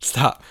pod.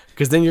 Stop.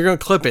 Because then you're going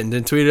to clip it and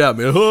then tweet it out.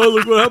 Oh,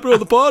 look what happened on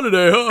the pod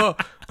today.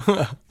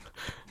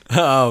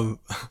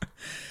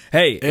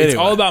 Hey, it's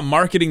all about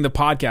marketing the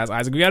podcast,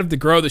 Isaac. We got to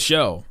grow the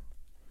show.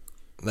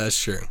 That's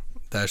true.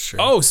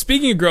 Oh,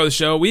 speaking of grow the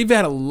show, we've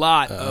had a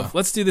lot of...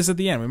 Let's do this at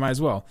the end. We might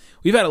as well.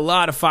 We've had a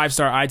lot of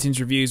 5-star iTunes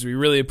reviews. We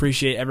really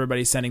appreciate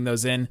everybody sending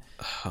those in.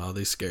 Oh,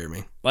 they scare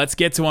me. Let's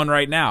get to one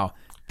right now.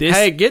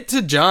 Hey, get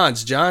to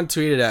John's. John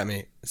tweeted at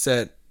me.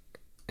 Said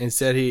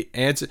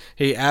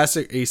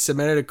he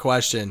submitted a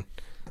question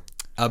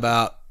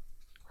about,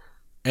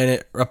 and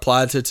it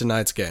replied to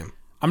tonight's game.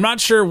 I'm not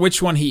sure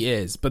which one he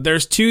is, but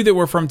there's 2 that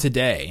were from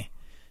today.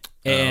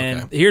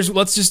 And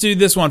let's just do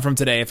this one from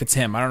today if it's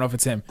him. I don't know if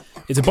it's him.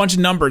 It's a bunch of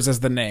numbers as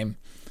the name.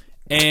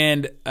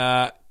 And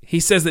he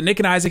says that Nick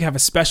and Isaac have a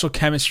special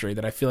chemistry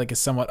that I feel like is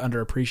somewhat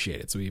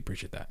underappreciated. So we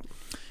appreciate that.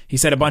 He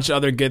said a bunch of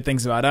other good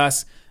things about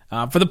us.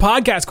 For the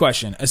podcast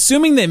question,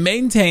 assuming they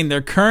maintain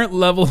their current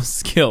level of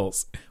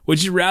skills,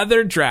 would you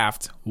rather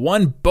draft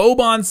 1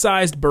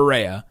 Boban-sized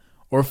Barea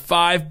or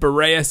 5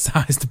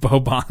 Barea-sized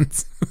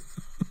Bobans?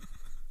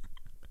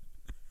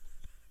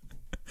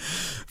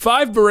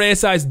 5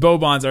 Barea-sized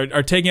Bobans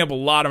are taking up a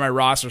lot of my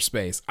roster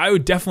space. I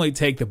would definitely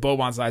take the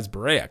Boban-sized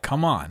Barea.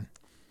 Come on.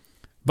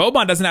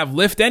 Boban doesn't have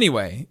lift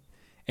anyway.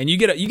 And you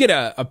get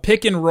a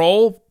pick and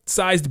roll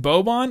sized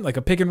Boban, like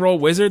a pick and roll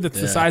wizard that's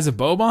the size of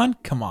Boban.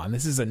 Come on,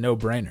 this is a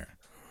no-brainer.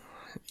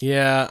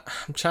 Yeah,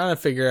 I'm trying to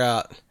figure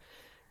out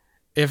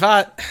if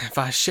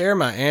I share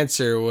my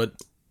answer,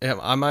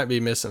 I might be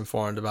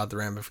misinformed about the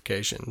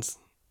ramifications.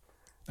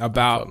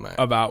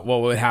 About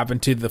what would happen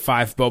to the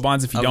 5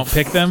 Bobans if you don't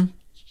pick them?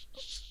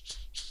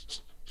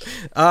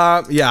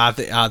 Yeah,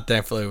 I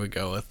definitely would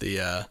go with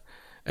the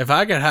if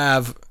I could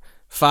have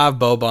 5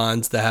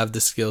 Bobans that have the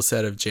skill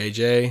set of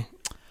JJ.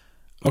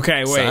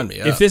 Okay, Sign wait.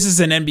 me up. If this is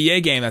an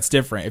NBA game, that's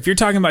different. If you're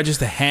talking about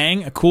just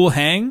a cool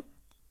hang,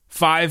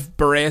 5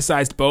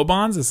 Berea-sized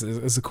Bobans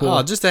is a cool.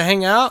 Oh, just to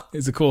hang out?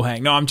 Is a cool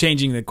hang. No, I'm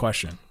changing the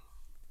question.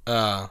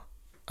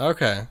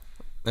 Okay.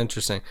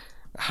 Interesting.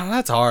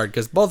 That's hard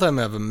because both of them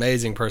have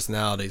amazing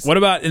personalities. What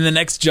about in the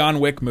next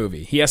John Wick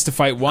movie? He has to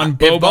fight one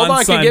If Boban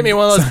Boban son. can get me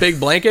one of those big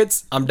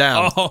blankets, I'm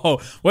down.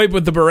 Oh, wait,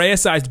 but the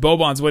Berea-sized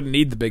Bobans wouldn't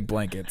need the big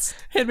blankets.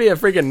 It'd be a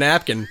freaking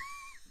napkin.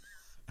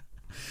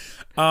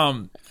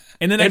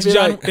 In the next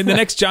It'd be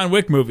next John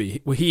Wick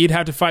movie, he'd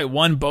have to fight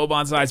one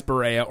Boban-sized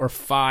Berea or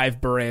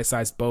 5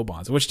 Berea-sized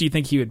Bobans. Which do you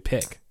think he would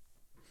pick?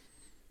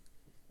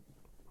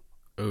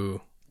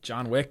 Ooh.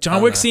 John Wick.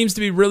 John Wick seems to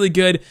be really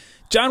good.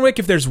 John Wick,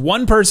 if there's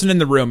one person in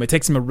the room, it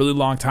takes him a really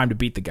long time to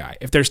beat the guy.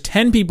 If there's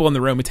 10 people in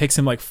the room, it takes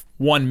him like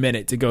 1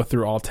 minute to go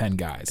through all 10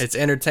 guys. It's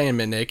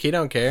entertainment, Nick. He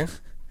don't care.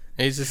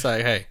 He's just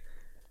like, hey.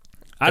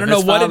 I don't if know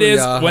it's what it five of is.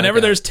 y'all, Whenever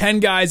okay. there's 10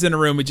 guys in a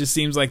room, it just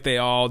seems like they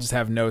all just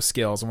have no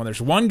skills. And when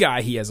there's one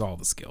guy, he has all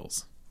the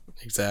skills.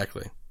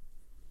 Exactly.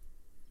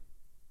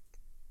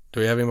 Do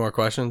we have any more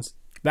questions?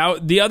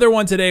 The other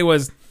one today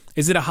was,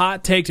 is it a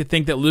hot take to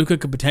think that Luka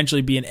could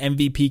potentially be an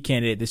MVP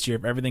candidate this year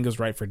if everything goes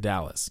right for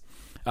Dallas?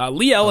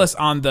 Lee Ellis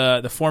on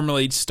the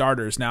formerly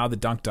starters, now the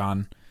Dunked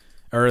On,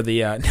 or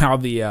the now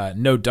the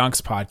No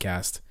Dunks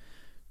podcast,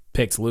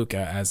 picked Luka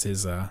as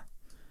his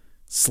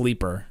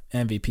sleeper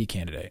MVP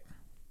candidate.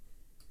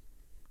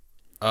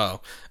 Oh,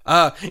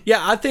 yeah.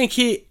 I think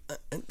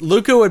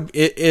Luka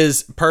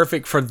is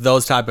perfect for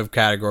those type of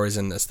categories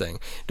in this thing.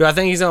 Do I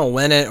think he's gonna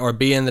win it or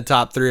be in the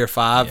top 3 or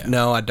 5? Yeah.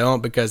 No, I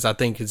don't, because I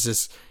think it's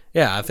just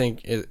I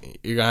think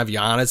you're gonna have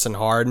Giannis and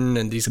Harden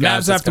and these The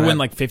guys. Mavs have to win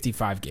like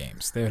 55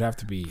 games. They would have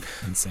to be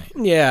insane.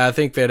 Yeah, I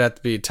think they'd have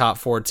to be top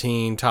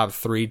 14, top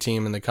 3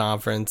 team in the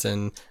conference,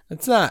 and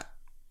it's not.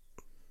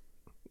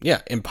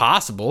 Yeah,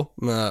 impossible.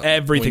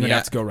 Everything would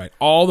have to go right.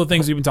 All the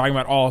things we've been talking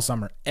about all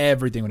summer,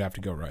 everything would have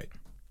to go right.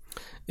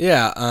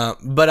 Yeah,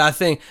 but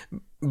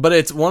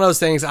it's one of those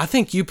things. I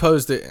think you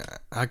posed it.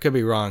 I could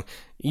be wrong.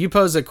 You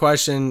posed a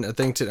question. I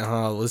think this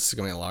is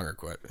gonna be a longer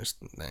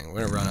question. Thing.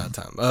 We're gonna run out of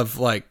time. Of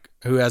like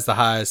who has the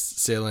highest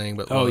ceiling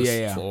but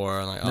lowest floor.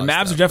 And like, the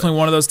Mavs are definitely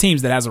one of those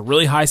teams that has a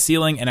really high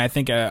ceiling, and I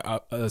think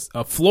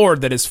a floor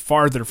that is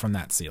farther from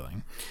that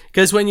ceiling.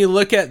 Because when you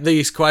look at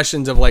these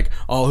questions of like,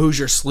 oh, who's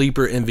your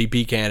sleeper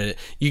MVP candidate?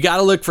 You got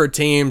to look for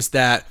teams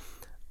that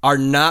are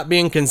not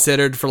being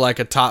considered for like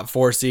a top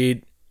 4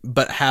 seed,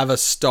 but have a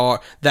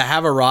star, that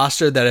have a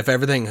roster that if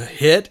everything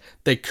hit,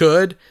 they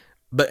could,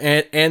 but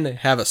and they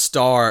have a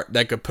star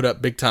that could put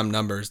up big time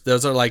numbers.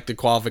 Those are like the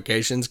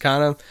qualifications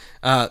kind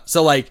of.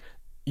 So like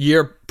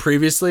year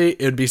previously,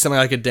 it would be something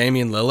like a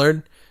Damian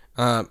Lillard,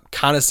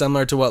 kind of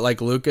similar to what like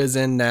Luka's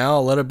in now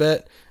a little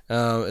bit.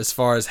 As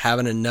far as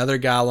having another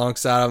guy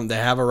alongside them, they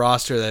have a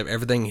roster that if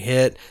everything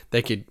hit,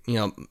 they could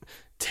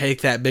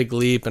take that big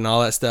leap and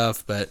all that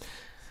stuff. But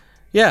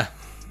yeah,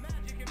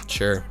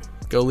 sure,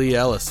 go Lee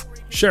Ellis.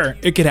 Sure,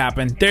 it could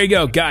happen. There you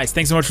go, guys.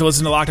 Thanks so much for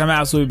listening to Locked On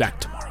Mavs. We'll be back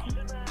tomorrow.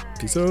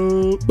 Peace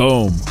out.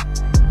 Boom.